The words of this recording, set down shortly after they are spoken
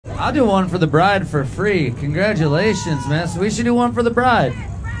I'll do one for the bride for free. Congratulations, man. So we should do one for the bride.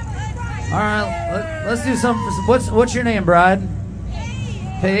 All right, let's do something. What's your name, bride?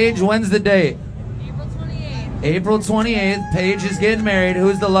 Paige. When's the date? April 28th. April 28th. Paige is getting married.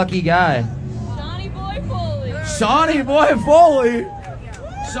 Who's the lucky guy? Shawnee Boy Foley. Shawnee Boy Foley.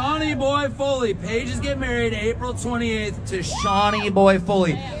 Shawnee Boy Foley. Paige is getting married April 28th to Shawnee Boy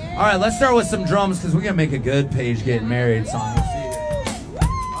Foley. All right, let's start with some drums because we're going to make a good Paige getting married song. Let's see here.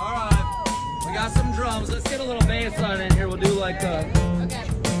 All right, we got some drums. Let's get a little bass line in here. We'll do like a... Okay.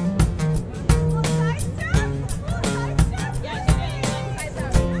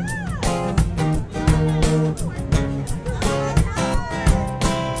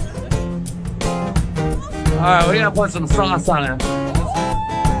 All right, we got to put some sauce on it.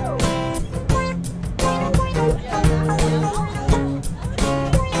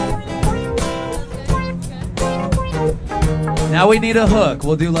 Now we need a hook.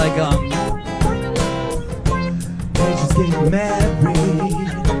 We'll do like Paige is getting married.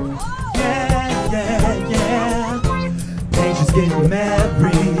 Yeah, yeah, yeah. Paige is getting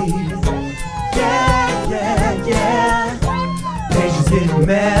married. Yeah, yeah, yeah. Paige is getting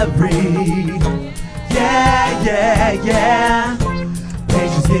married. Yeah, yeah, yeah.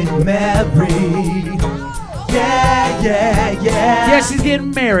 Paige is getting married. Yeah, yeah, yeah. Yeah, she's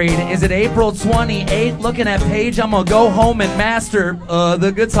getting married. Is it April 28th? Looking at Paige, I'm gonna go home and master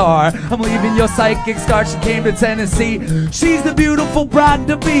the guitar. I'm leaving your psychic scar. She came to Tennessee. She's the beautiful bride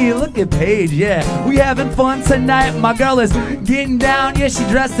to be. Look at Paige, yeah. We having fun tonight. My girl is getting down. Yeah, she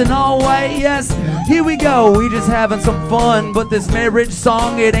dressed in all white. Yes, here we go. We just having some fun. But this marriage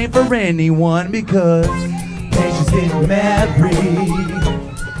song, it ain't for anyone because Paige is getting married.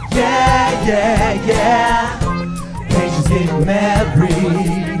 Yeah, yeah, yeah. Paige is getting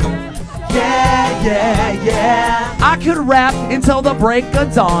married. Yeah, yeah, yeah. I could rap until the break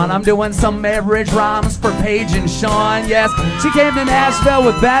of dawn. I'm doing some marriage rhymes for Paige and Sean. Yes, she came to Nashville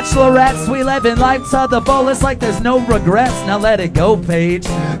with bachelorettes. We living life to the fullest like there's no regrets. Now let it go, Paige,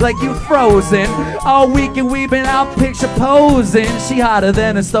 like you frozen. All weekend we been out picture posing. She hotter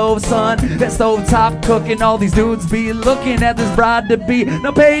than a stove, son. That stove top cooking. All these dudes be looking at this bride to be.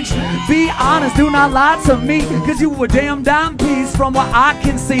 Now Paige, be honest, do not lie to me, cause you a damn dime piece from what I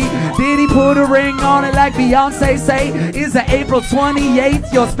can see. Did he put a ring on it like Beyonce say? Is it April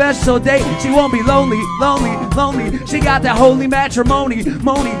 28th, your special day? She won't be lonely, lonely, lonely. She got that holy matrimony,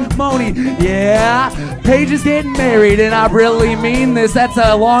 money. Yeah, Paige is getting married and I really mean this. That's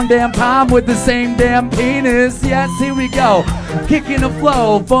a long damn time with the same damn penis. Yes, here we go, kicking the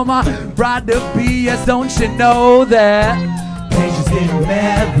flow for my bride to be. Yes, don't you know that Paige is getting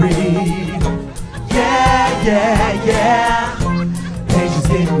married? Yeah, yeah, yeah. Paige is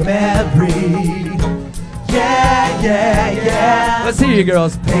getting married. Yeah, yeah, yeah. Let's hear you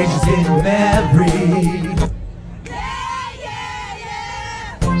girls. Paige is getting married. Yeah, yeah,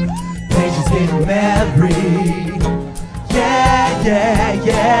 yeah. Paige is getting married. Yeah, yeah,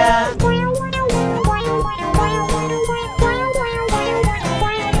 yeah.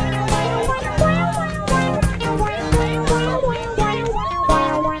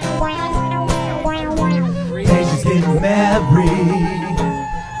 Paige is getting married.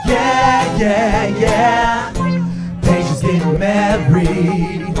 Yeah, yeah, yeah. Paige is getting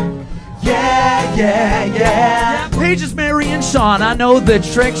married. Yeah, yeah, yeah. Paige is marrying Sean. I know the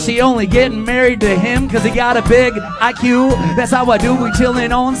trick. She only getting married to him cause he got a big IQ. That's how I do. We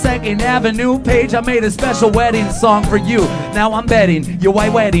chilling on 2nd Avenue. Paige, I made a special wedding song for you. Now I'm betting your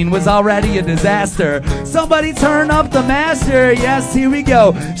white wedding was already a disaster. Somebody turn up the master. Yes, here we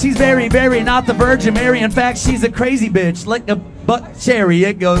go. She's very, very not the Virgin Mary. In fact, she's a crazy bitch. Like a butt cherry.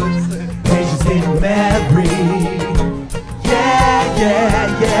 It goes. Paige is getting married. Yeah,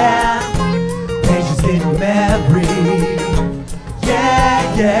 yeah, yeah. Paige is getting married.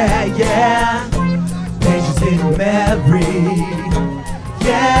 Yeah, yeah, yeah. Paige is getting married.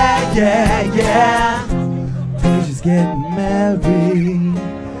 Yeah, yeah, yeah. Paige is getting married.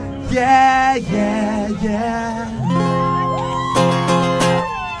 Yeah, yeah, yeah.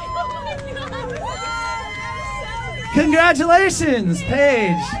 Congratulations,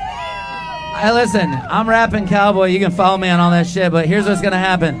 Paige. Hey, listen, I'm rapping cowboy. You can follow me on all that shit, but here's what's gonna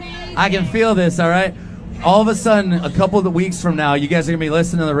happen. I can feel this, all right? All of a sudden, a couple of weeks from now, you guys are gonna be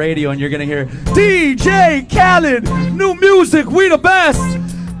listening to the radio and you're gonna hear DJ Khaled, new music, we the best.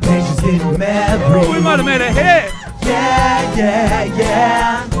 Paige is getting married. We might have made a hit. Yeah, yeah,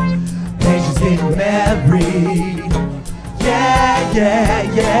 yeah. Paige is getting married. Yeah, yeah,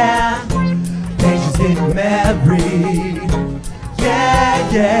 yeah. Paige is getting married.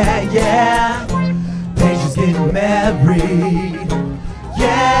 Yeah, yeah, yeah. Paige is getting married.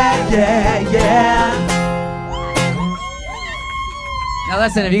 Yeah, yeah, yeah. Now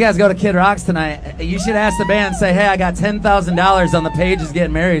listen, if you guys go to Kid Rocks tonight, you should ask the band, say, hey, I got $10,000 on the Page is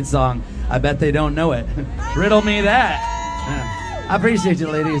Getting Married song. I bet they don't know it. Riddle me that. Yeah. I appreciate you,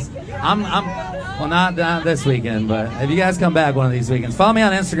 ladies. Well, not this weekend, but if you guys come back one of these weekends, follow me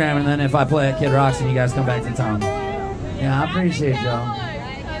on Instagram, and then if I play at Kid Rocks and you guys come back to town. Yeah, I appreciate y'all.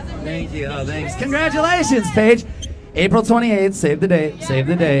 Thank you. Oh, thanks. Congratulations, Paige. April 28th. Save the date. Save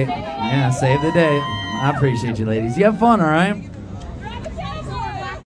the date. Yeah, save the date. I appreciate you, ladies. You have fun, all right?